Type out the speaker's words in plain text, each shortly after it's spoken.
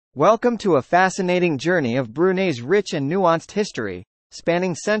Welcome to a fascinating journey of Brunei's rich and nuanced history,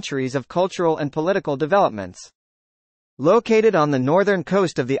 spanning centuries of cultural and political developments. Located on the northern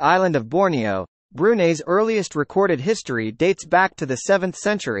coast of the island of Borneo, Brunei's earliest recorded history dates back to the 7th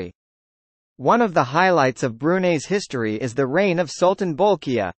century. One of the highlights of Brunei's history is the reign of Sultan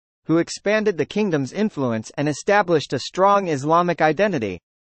Bolkiah, who expanded the kingdom's influence and established a strong Islamic identity.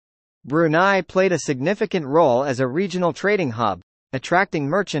 Brunei played a significant role as a regional trading hub, attracting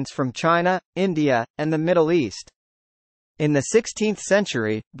merchants from China, India, and the Middle East. In the 16th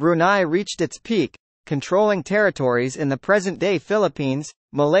century, Brunei reached its peak, controlling territories in the present-day Philippines,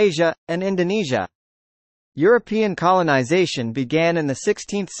 Malaysia, and Indonesia. European colonization began in the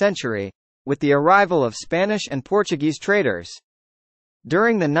 16th century, with the arrival of Spanish and Portuguese traders.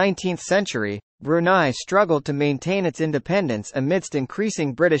 During the 19th century, Brunei struggled to maintain its independence amidst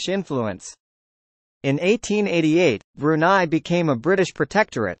increasing British influence. In 1888, Brunei became a British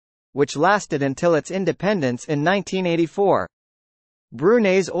protectorate, which lasted until its independence in 1984.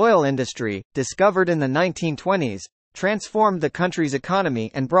 Brunei's oil industry, discovered in the 1920s, transformed the country's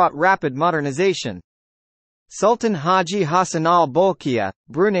economy and brought rapid modernization. Sultan Haji Hassan al-Bolkiah,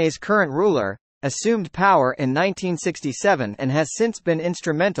 Brunei's current ruler, assumed power in 1967 and has since been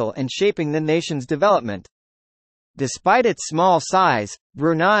instrumental in shaping the nation's development. Despite its small size,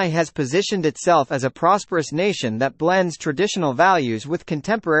 Brunei has positioned itself as a prosperous nation that blends traditional values with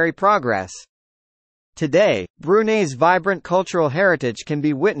contemporary progress. Today, Brunei's vibrant cultural heritage can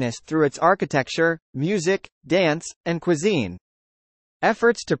be witnessed through its architecture, music, dance, and cuisine.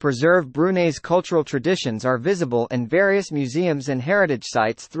 Efforts to preserve Brunei's cultural traditions are visible in various museums and heritage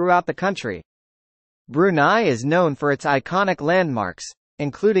sites throughout the country. Brunei is known for its iconic landmarks,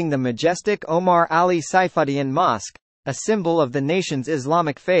 including the majestic Omar Ali Saifuddin Mosque, a symbol of the nation's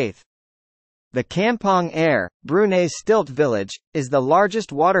Islamic faith. The Kampong Air, Brunei's stilt village, is the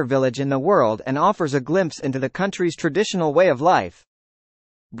largest water village in the world and offers a glimpse into the country's traditional way of life.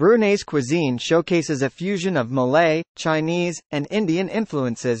 Brunei's cuisine showcases a fusion of Malay, Chinese, and Indian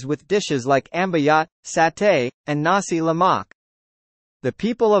influences with dishes like ambayat, satay, and nasi lemak. The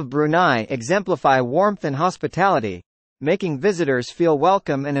people of Brunei exemplify warmth and hospitality, making visitors feel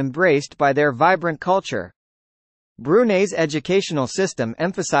welcome and embraced by their vibrant culture. Brunei's educational system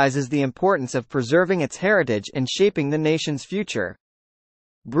emphasizes the importance of preserving its heritage and shaping the nation's future.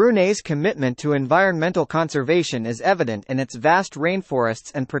 Brunei's commitment to environmental conservation is evident in its vast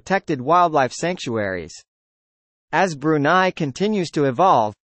rainforests and protected wildlife sanctuaries. As Brunei continues to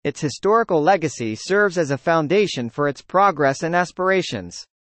evolve, its historical legacy serves as a foundation for its progress and aspirations.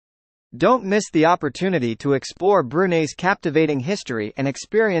 Don't miss the opportunity to explore Brunei's captivating history and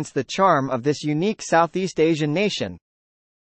experience the charm of this unique Southeast Asian nation.